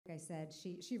I said,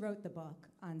 she wrote the book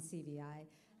on CVI.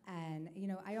 And, you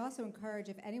know, I also encourage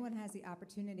if anyone has the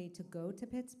opportunity to go to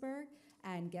Pittsburgh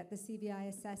and get the CVI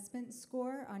assessment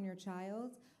score on your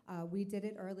child. We did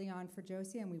it early on for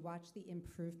Josie, and we watched the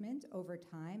improvement over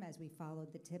time as we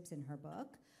followed the tips in her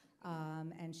book.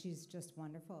 And she's just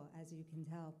wonderful, as you can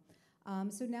tell.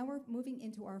 So now we're moving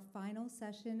into our final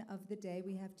session of the day.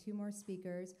 We have 2 more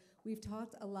speakers. We've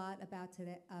talked a lot about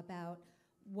today about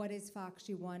what is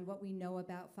FOXG1, what we know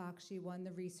about FOXG1,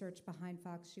 the research behind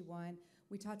FOXG1.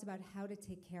 We talked about how to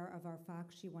take care of our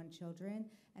FOXG1 children,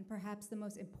 and perhaps the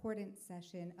most important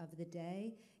session of the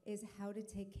day is how to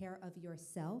take care of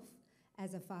yourself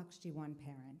as a FOXG1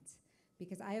 parent.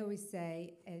 Because I always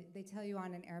say, they tell you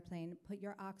on an airplane, put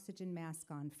your oxygen mask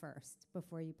on first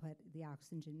before you put the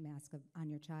oxygen mask on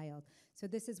your child. So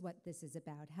this is what this is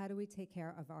about. How do we take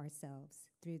care of ourselves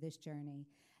through this journey?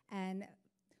 And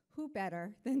who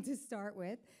better than to start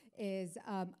with is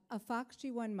a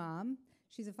FOXG1 mom.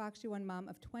 She's a FOXG1 mom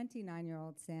of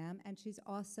 29-year-old Sam, and she's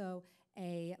also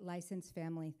a licensed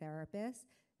family therapist.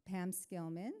 Pam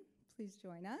Skillman, please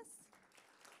join us.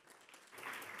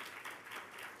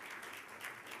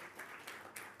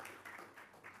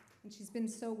 And she's been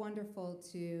so wonderful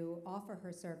to offer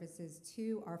her services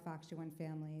to our FOXG1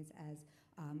 families as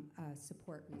a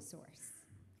support resource.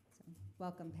 So,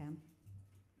 welcome, Pam.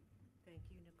 Thank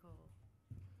you, Nicole.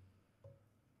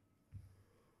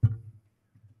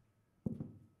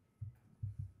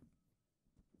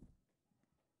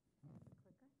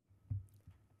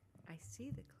 I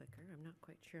see the clicker. I'm not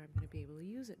quite sure I'm going to be able to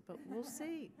use it, but we'll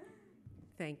see.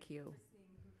 Thank you.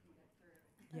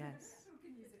 Yes.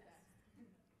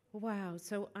 Wow,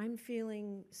 so I'm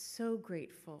feeling so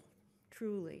grateful,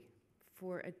 truly,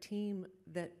 for a team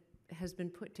that has been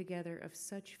put together of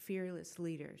such fearless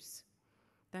leaders.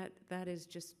 That is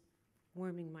just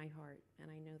warming my heart, and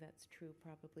I know that's true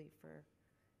probably for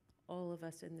all of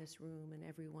us in this room and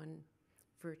everyone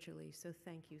virtually, so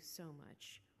thank you so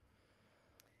much.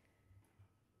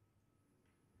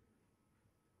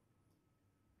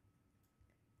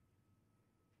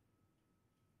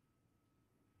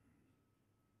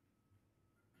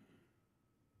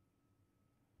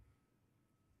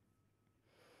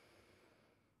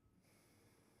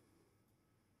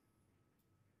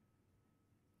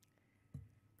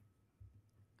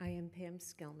 I am Pam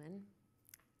Skillman.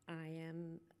 I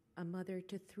am a mother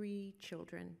to 3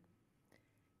 children,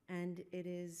 and it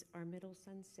is our middle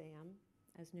son, Sam,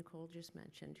 as Nicole just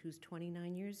mentioned, who's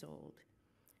 29 years old,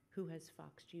 who has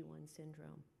FOXG1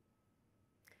 syndrome.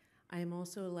 I am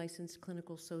also a licensed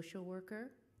clinical social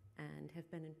worker and have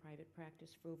been in private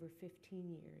practice for over 15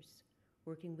 years,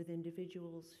 working with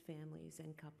individuals, families,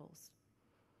 and couples.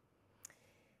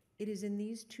 It is in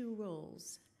these 2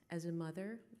 roles, as a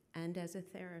mother and as a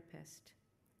therapist,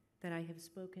 that I have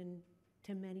spoken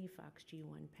to many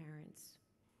FOXG1 parents.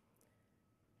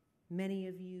 Many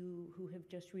of you who have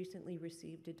just recently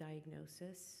received a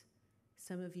diagnosis,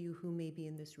 some of you who may be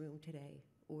in this room today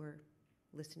or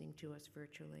listening to us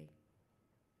virtually.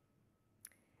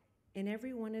 In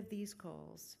every one of these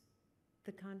calls,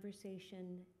 the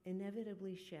conversation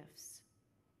inevitably shifts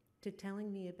to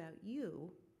telling me about you,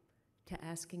 to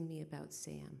asking me about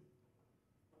Sam.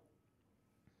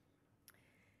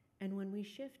 And when we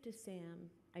shift to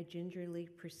Sam, I gingerly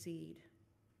proceed.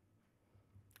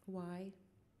 Why?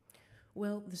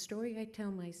 Well, the story I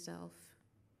tell myself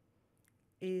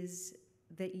is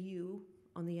that you,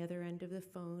 on the other end of the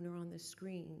phone or on the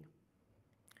screen,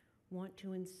 want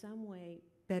to in some way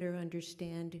better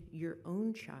understand your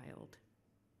own child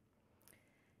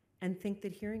and think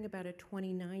that hearing about a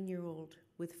 29-year-old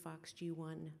with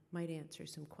FOXG1 might answer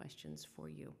some questions for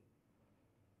you.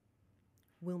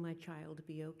 Will my child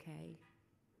be okay?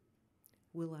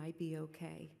 Will I be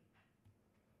okay?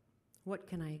 What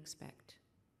can I expect?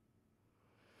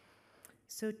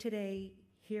 So today,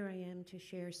 here I am to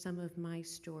share some of my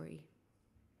story.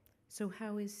 So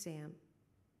how is Sam?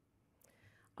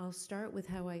 I'll start with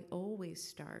how I always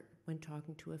start when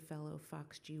talking to a fellow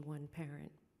FOXG1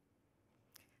 parent.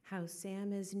 How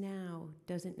Sam is now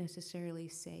doesn't necessarily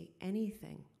say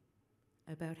anything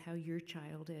about how your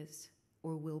child is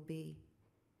or will be.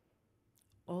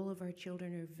 All of our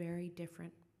children are very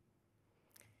different.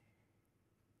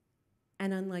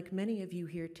 And unlike many of you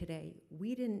here today,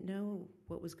 we didn't know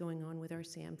what was going on with our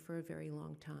Sam for a very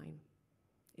long time.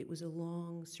 It was a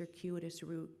long, circuitous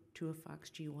route to a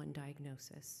FOXG1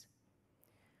 diagnosis.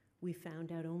 We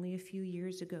found out only a few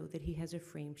years ago that he has a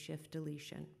frame shift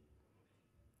deletion.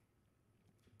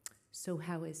 So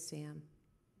how is Sam?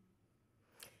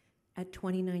 At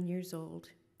 29 years old,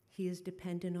 he is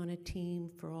dependent on a team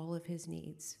for all of his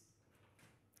needs.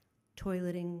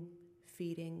 toileting,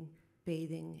 feeding,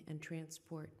 bathing, and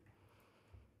transport.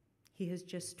 He has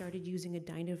just started using a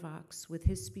Dynavox with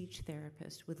his speech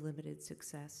therapist with limited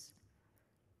success.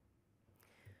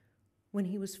 When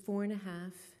he was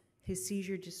 4.5, his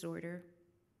seizure disorder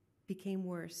became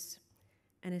worse,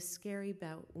 and a scary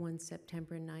bout one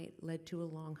September night led to a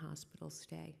long hospital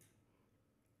stay.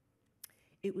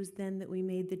 It was then that we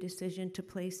made the decision to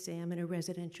place Sam in a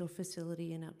residential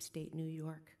facility in upstate New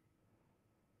York.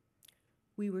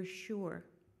 We were sure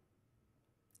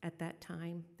at that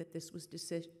time that this was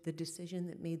the decision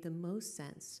that made the most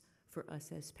sense for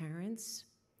us as parents,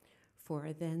 for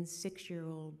our then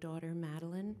 6-year-old daughter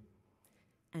Madeline,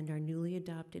 and our newly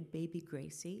adopted baby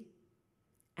Gracie,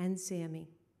 and Sammy.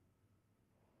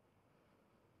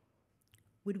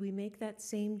 Would we make that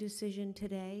same decision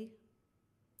today?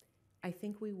 I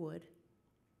think we would.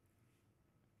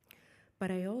 But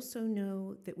I also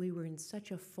know that we were in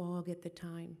such a fog at the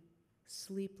time,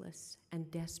 sleepless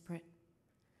and desperate,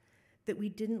 that we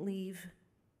didn't leave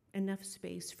enough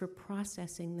space for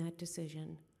processing that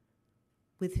decision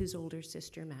with his older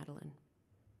sister, Madeline.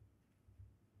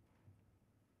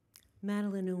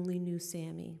 Madeline only knew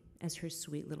Sammy as her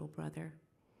sweet little brother,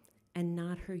 and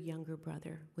not her younger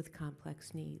brother with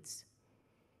complex needs.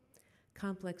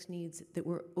 Complex needs that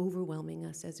were overwhelming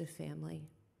us as a family.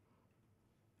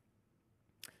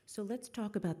 So let's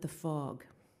talk about the fog,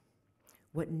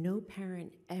 what no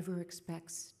parent ever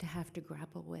expects to have to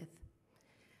grapple with.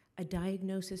 A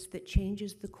diagnosis that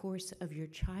changes the course of your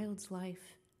child's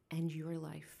life and your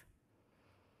life.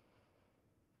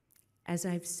 As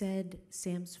I've said,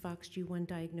 Sam's FOXG1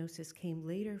 diagnosis came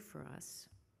later for us,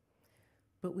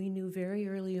 but we knew very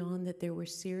early on that there were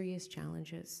serious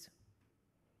challenges.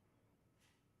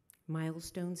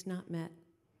 Milestones not met,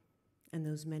 and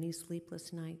those many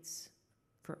sleepless nights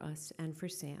for us and for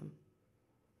Sam.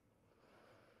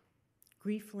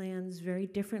 Grief lands very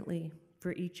differently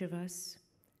for each of us,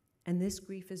 and this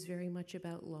grief is very much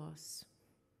about loss.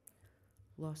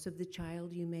 Loss of the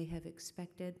child you may have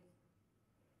expected,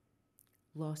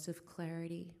 loss of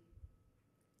clarity,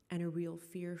 and a real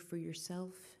fear for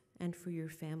yourself and for your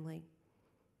family.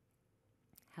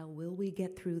 How will we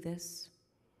get through this?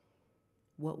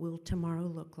 What will tomorrow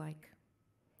look like?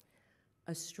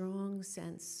 A strong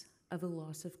sense of a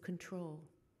loss of control.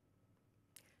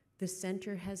 The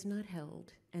center has not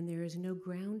held, and there is no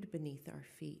ground beneath our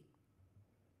feet.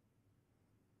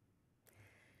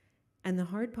 And the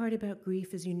hard part about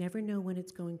grief is you never know when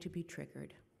it's going to be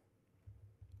triggered.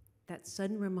 That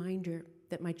sudden reminder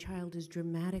that my child is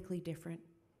dramatically different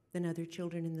than other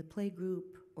children in the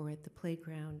playgroup or at the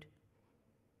playground.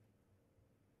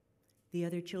 The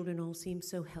other children all seem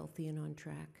so healthy and on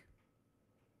track.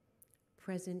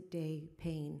 Present day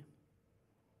pain.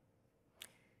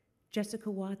 Jessica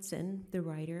Watson, the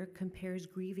writer, compares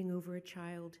grieving over a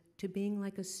child to being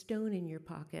like a stone in your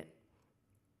pocket.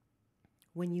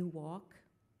 When you walk,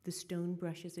 the stone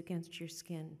brushes against your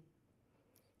skin.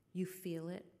 You feel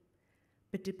it,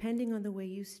 but depending on the way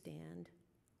you stand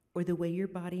or the way your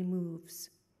body moves,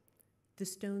 the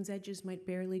stone's edges might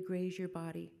barely graze your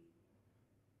body.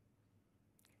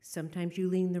 Sometimes you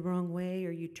lean the wrong way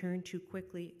or you turn too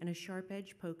quickly and a sharp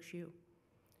edge pokes you.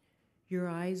 Your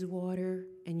eyes water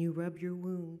and you rub your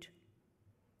wound,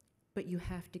 but you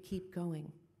have to keep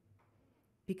going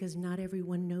because not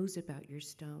everyone knows about your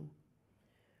stone.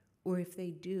 Or if they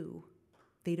do,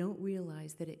 they don't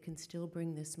realize that it can still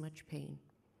bring this much pain.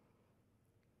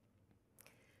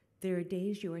 There are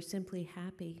days you are simply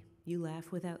happy, you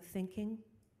laugh without thinking,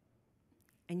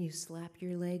 and you slap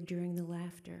your leg during the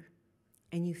laughter,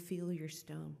 and you feel your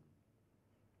stone.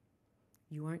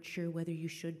 You aren't sure whether you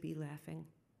should be laughing.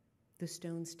 The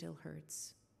stone still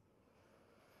hurts.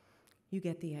 You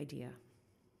get the idea.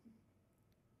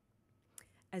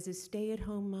 As a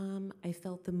stay-at-home mom, I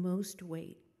felt the most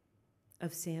weight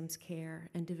of Sam's care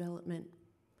and development.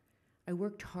 I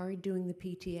worked hard doing the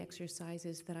PT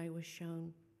exercises that I was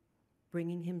shown,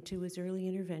 bringing him to his early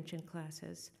intervention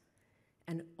classes,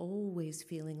 and always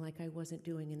feeling like I wasn't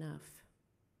doing enough.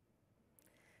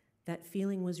 That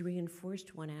feeling was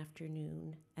reinforced one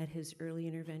afternoon at his early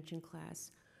intervention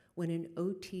class when an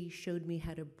OT showed me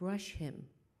how to brush him,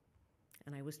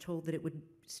 and I was told that it would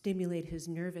stimulate his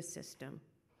nervous system.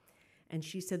 And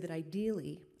she said that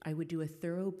ideally, I would do a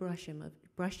thorough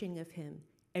brushing of him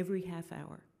every half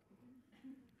hour.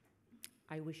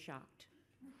 I was shocked.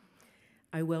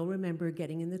 I well remember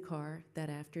getting in the car that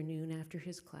afternoon after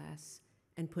his class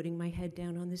and putting my head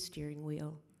down on the steering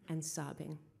wheel and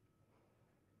sobbing.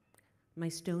 My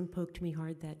stone poked me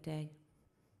hard that day.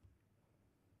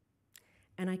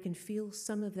 And I can feel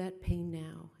some of that pain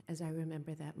now as I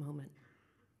remember that moment.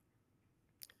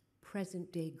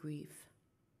 present-day grief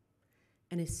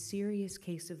and a serious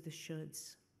case of the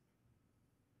shoulds.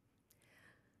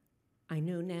 I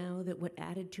know now that what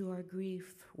added to our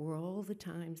grief were all the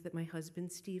times that my husband,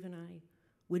 Steve, and I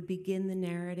would begin the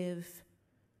narrative,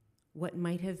 what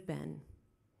might have been.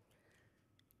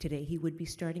 Today he would be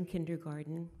starting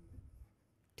kindergarten.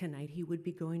 Tonight he would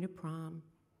be going to prom,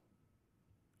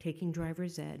 taking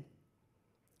driver's ed.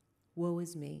 Woe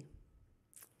is me.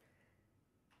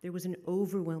 There was an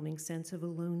overwhelming sense of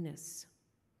aloneness.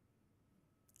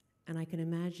 And I can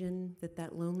imagine that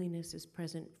that loneliness is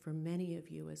present for many of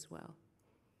you as well.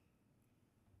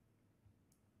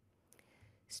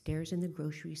 Stares in the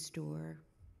grocery store,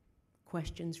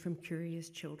 questions from curious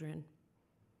children,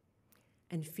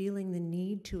 and feeling the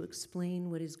need to explain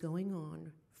what is going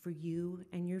on for you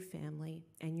and your family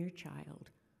and your child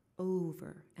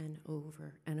over and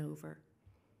over and over.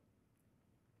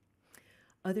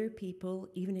 Other people,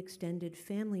 even extended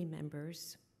family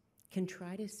members, can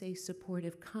try to say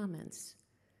supportive comments,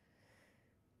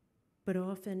 but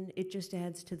often it just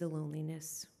adds to the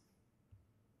loneliness.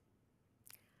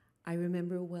 I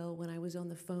remember well when I was on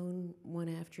the phone one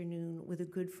afternoon with a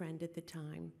good friend at the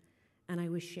time, and I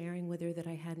was sharing with her that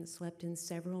I hadn't slept in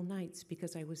several nights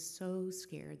because I was so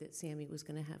scared that Sammy was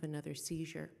going to have another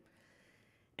seizure.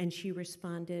 And she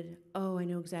responded, "Oh, I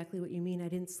know exactly what you mean. I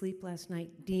didn't sleep last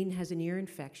night. Dean has an ear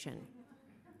infection."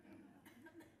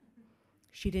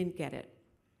 She didn't get it,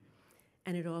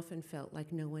 and it often felt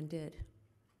like no one did.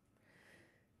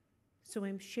 So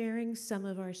I'm sharing some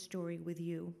of our story with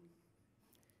you.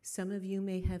 Some of you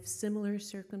may have similar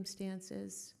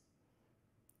circumstances,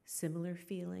 similar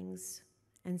feelings,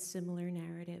 and similar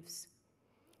narratives.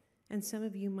 And some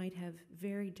of you might have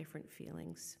very different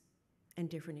feelings and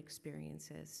different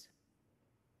experiences.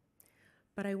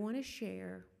 But I want to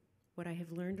share what I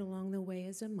have learned along the way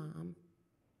as a mom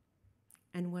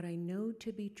and what I know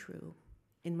to be true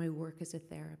in my work as a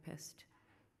therapist.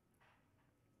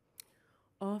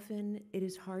 Often, it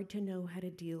is hard to know how to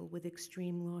deal with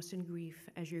extreme loss and grief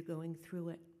as you're going through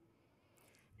it.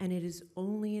 And it is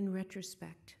only in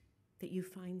retrospect that you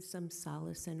find some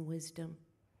solace and wisdom.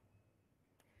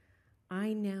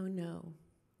 I now know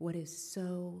what is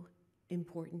so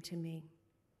important to me: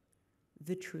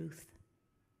 the truth.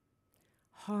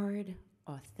 Hard,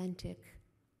 authentic,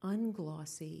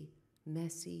 unglossy,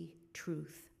 messy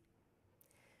truth.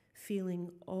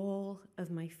 Feeling all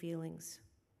of my feelings.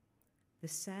 The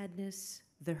sadness,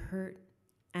 the hurt,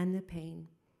 and the pain.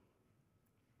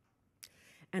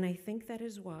 And I think that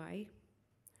is why,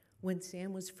 when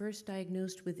Sam was first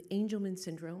diagnosed with Angelman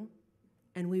syndrome,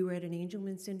 and we were at an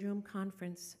Angelman syndrome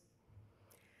conference,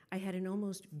 I had an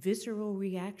almost visceral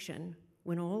reaction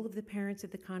when all of the parents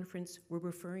at the conference were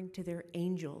referring to their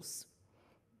angels.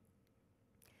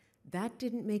 That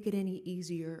didn't make it any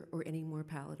easier or any more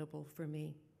palatable for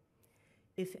me.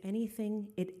 If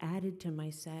anything, it added to my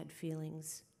sad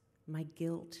feelings, my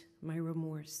guilt, my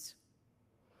remorse.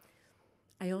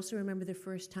 I also remember the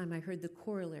first time I heard the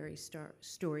corollary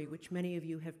story, which many of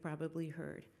you have probably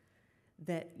heard,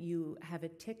 that you have a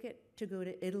ticket to go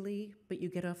to Italy, but you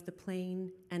get off the plane,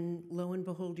 and lo and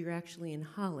behold, you're actually in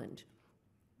Holland.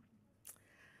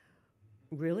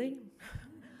 Really?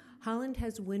 Holland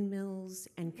has windmills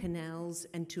and canals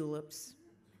and tulips.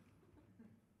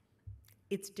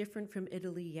 It's different from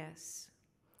Italy, yes.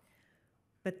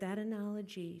 But that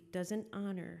analogy doesn't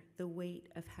honor the weight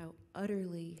of how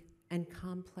utterly and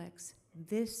complex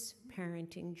this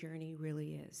parenting journey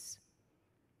really is.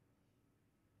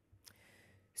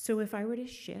 So if I were to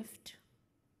shift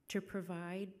to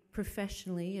provide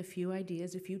professionally a few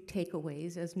ideas, a few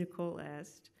takeaways, as Nicole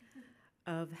asked,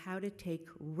 of how to take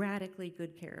radically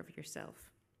good care of yourself.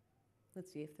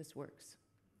 Let's see if this works.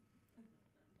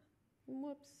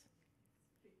 Whoops.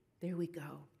 There we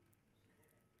go.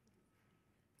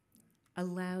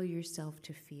 Allow yourself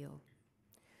to feel.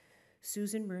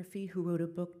 Susan Murphy, who wrote a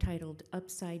book titled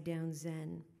Upside Down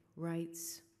Zen,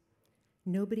 writes,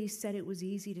 "Nobody said it was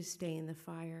easy to stay in the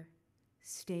fire,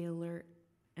 stay alert,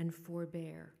 and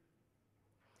forbear.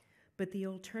 But the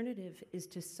alternative is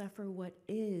to suffer what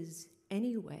is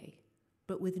anyway,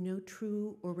 but with no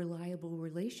true or reliable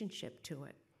relationship to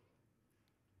it.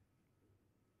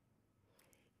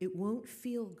 It won't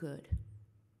feel good,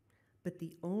 but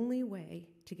the only way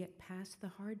to get past the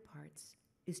hard parts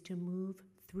is to move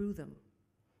through them.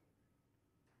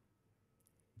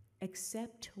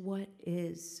 Accept what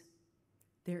is.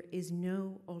 There is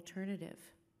no alternative.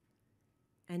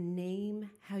 And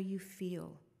name how you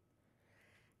feel.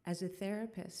 As a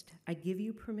therapist, I give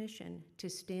you permission to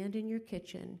stand in your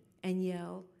kitchen and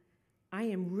yell, 'I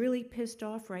am really pissed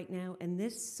off right now, and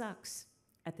this sucks.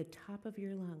 at the top of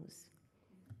your lungs.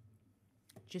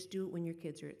 Just do it when your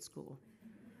kids are at school.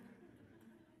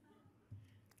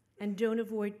 And don't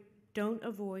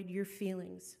avoid your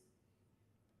feelings.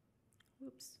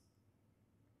 Whoops.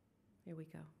 There we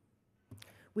go.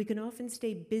 We can often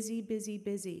stay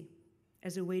busy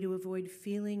as a way to avoid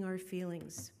feeling our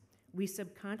feelings. We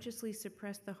subconsciously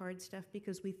suppress the hard stuff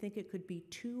because we think it could be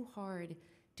too hard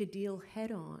to deal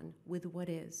head on with what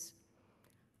is.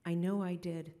 I know I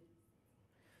did.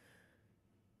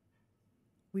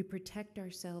 We protect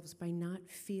ourselves by not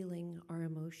feeling our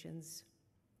emotions,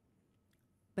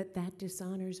 but that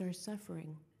dishonors our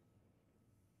suffering.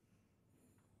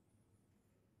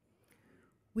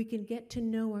 We can get to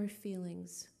know our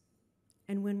feelings,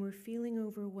 and when we're feeling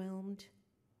overwhelmed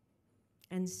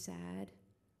and sad,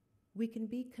 we can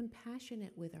be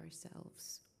compassionate with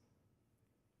ourselves.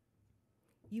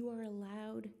 You are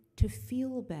allowed to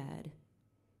feel bad.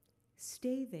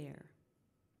 Stay there.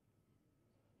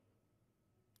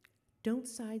 Don't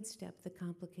sidestep the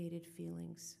complicated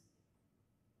feelings.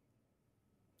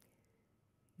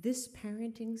 This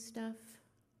parenting stuff,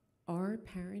 our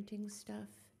parenting stuff,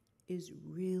 is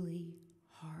really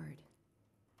hard.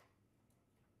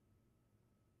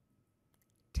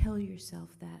 Tell yourself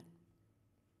that.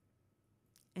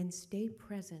 And stay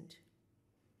present.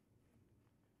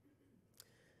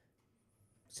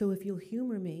 So if you'll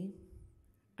humor me,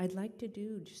 I'd like to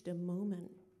do just a moment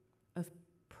of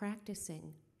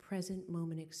practicing present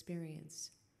moment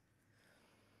experience.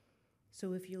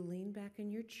 So if you'll lean back in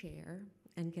your chair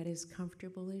and get as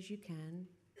comfortable as you can,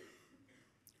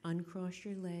 uncross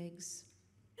your legs.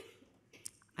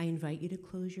 I invite you to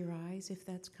close your eyes if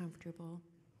that's comfortable.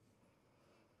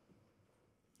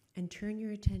 And turn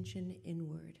your attention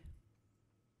inward.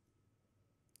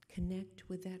 Connect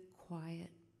with that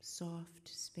quiet, soft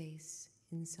space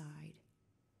inside.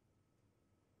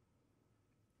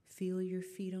 Feel your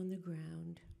feet on the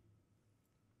ground.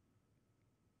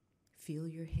 Feel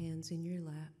your hands in your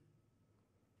lap.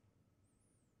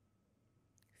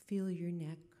 Feel your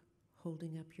neck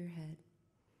holding up your head.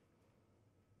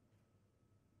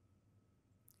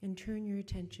 And turn your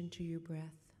attention to your breath.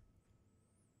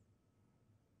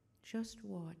 Just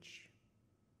watch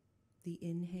the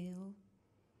inhale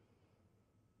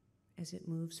as it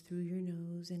moves through your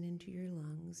nose and into your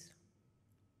lungs.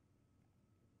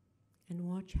 And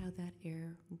watch how that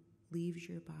air leaves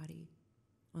your body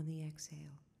on the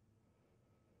exhale.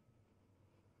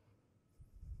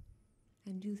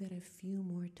 And do that a few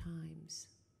more times,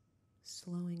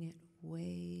 slowing it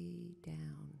way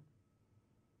down.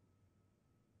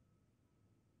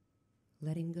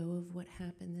 Letting go of what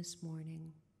happened this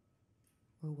morning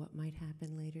or what might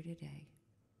happen later today.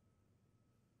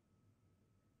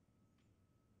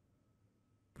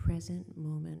 Present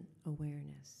moment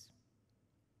awareness.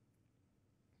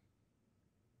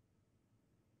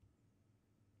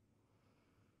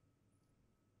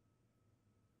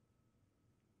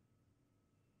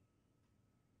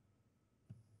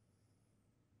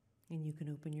 And you can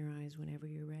open your eyes whenever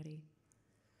you're ready.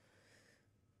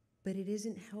 But it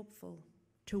isn't helpful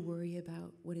to worry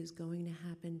about what is going to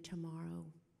happen tomorrow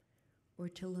or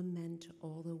to lament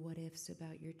all the what-ifs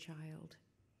about your child.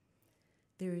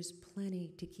 There is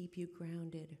plenty to keep you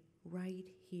grounded right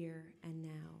here and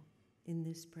now in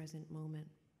this present moment.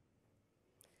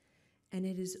 And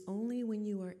it is only when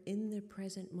you are in the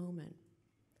present moment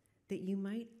that you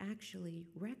might actually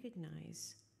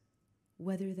recognize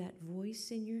whether that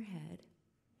voice in your head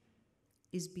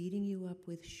is beating you up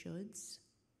with shoulds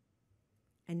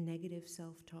and negative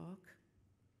self-talk,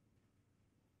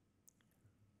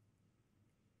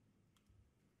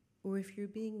 or if you're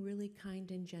being really kind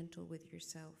and gentle with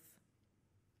yourself.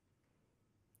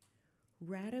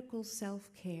 Radical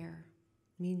self-care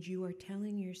means you are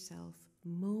telling yourself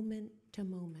moment to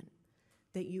moment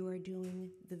that you are doing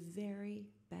the very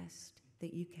best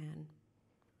that you can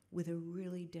with a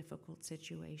really difficult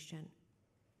situation.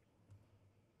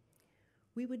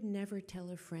 We would never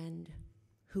tell a friend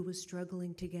who was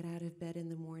struggling to get out of bed in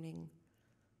the morning,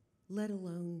 let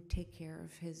alone take care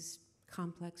of his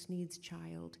complex needs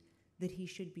child, that he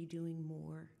should be doing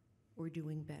more or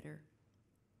doing better.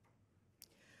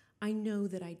 I know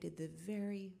that I did the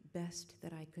very best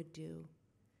that I could do,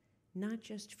 not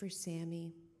just for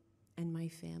Sammy and my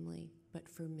family, but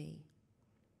for me.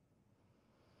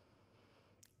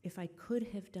 If I could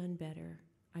have done better,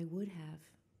 I would have.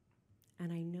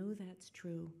 And I know that's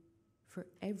true for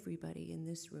everybody in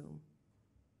this room.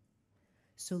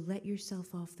 So let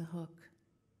yourself off the hook.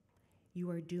 You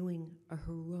are doing a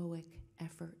heroic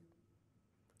effort,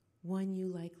 one you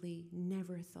likely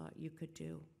never thought you could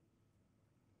do.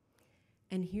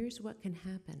 And here's what can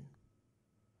happen.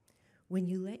 When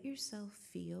you let yourself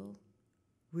feel,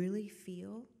 really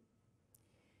feel,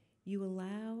 you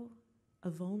allow a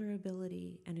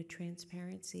vulnerability and a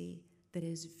transparency that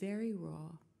is very raw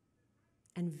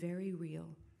and very real,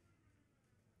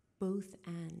 both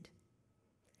and.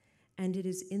 And it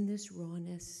is in this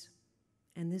rawness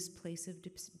and this place of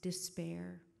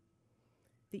despair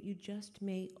that you just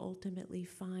may ultimately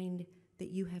find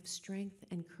that you have strength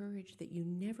and courage that you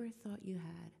never thought you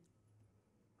had.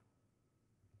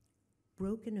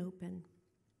 Broken open.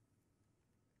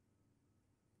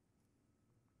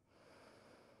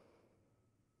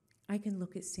 I can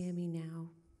look at Sammy now,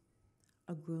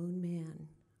 a grown man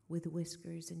with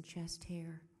whiskers and chest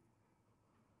hair,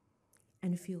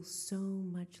 and feel so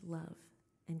much love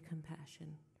and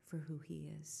compassion for who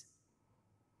he is.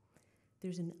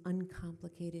 There's an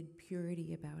uncomplicated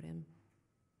purity about him,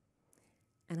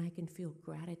 and I can feel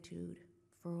gratitude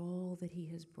for all that he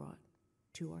has brought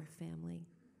to our family.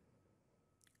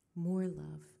 More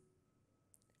love,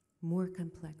 more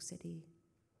complexity,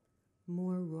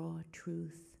 more raw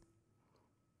truth.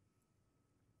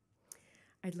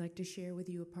 I'd like to share with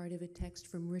you a part of a text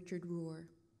from Richard Rohr,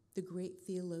 the great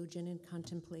theologian and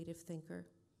contemplative thinker.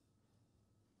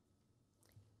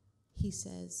 He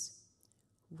says,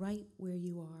 right where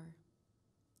you are,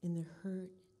 in the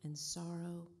hurt and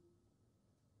sorrow,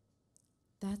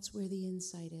 that's where the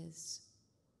insight is.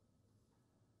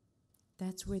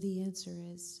 That's where the answer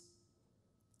is.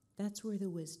 That's where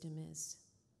the wisdom is.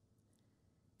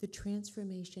 The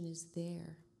transformation is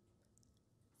there.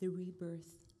 The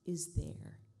rebirth is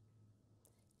there.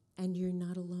 And you're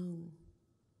not alone.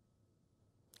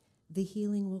 The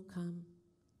healing will come,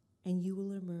 and you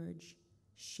will emerge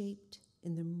shaped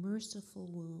in the merciful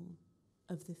womb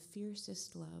of the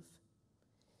fiercest love.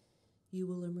 You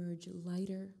will emerge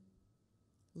lighter,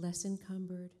 less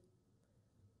encumbered,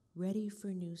 ready for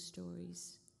new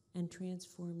stories, and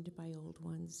transformed by old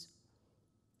ones.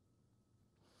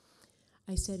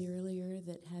 I said earlier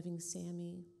that having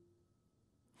Sammy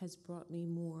has brought me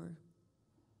more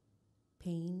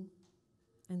pain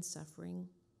and suffering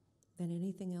than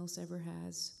anything else ever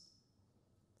has.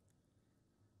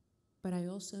 But I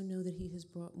also know that he has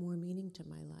brought more meaning to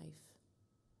my life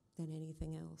than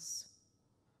anything else.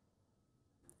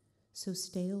 So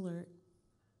stay alert,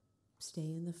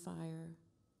 stay in the fire,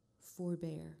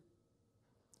 forbear.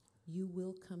 You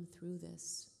will come through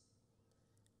this,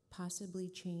 possibly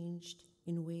changed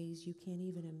in ways you can't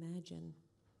even imagine,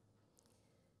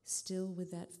 still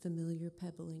with that familiar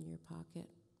pebble in your pocket,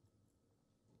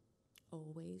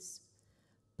 always,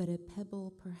 but a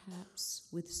pebble perhaps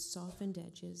with softened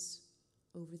edges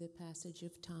over the passage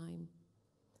of time,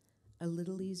 a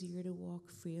little easier to walk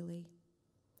freely,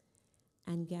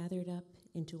 and gathered up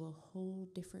into a whole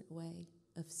different way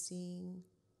of seeing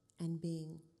and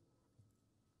being.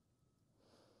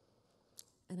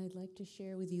 And I'd like to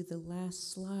share with you the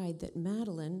last slide that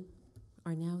Madeline,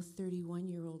 our now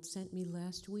 31-year-old, sent me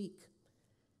last week.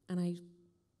 And I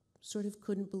sort of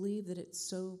couldn't believe that it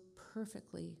so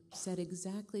perfectly said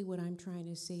exactly what I'm trying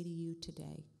to say to you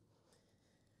today.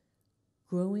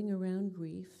 Growing around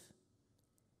grief,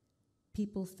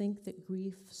 people think that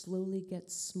grief slowly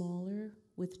gets smaller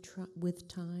with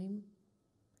time,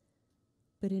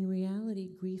 but in reality,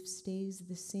 grief stays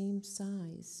the same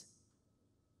size.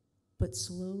 But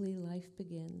slowly life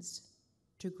begins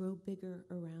to grow bigger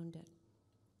around it.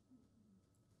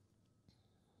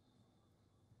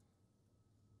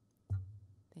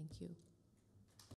 Thank you.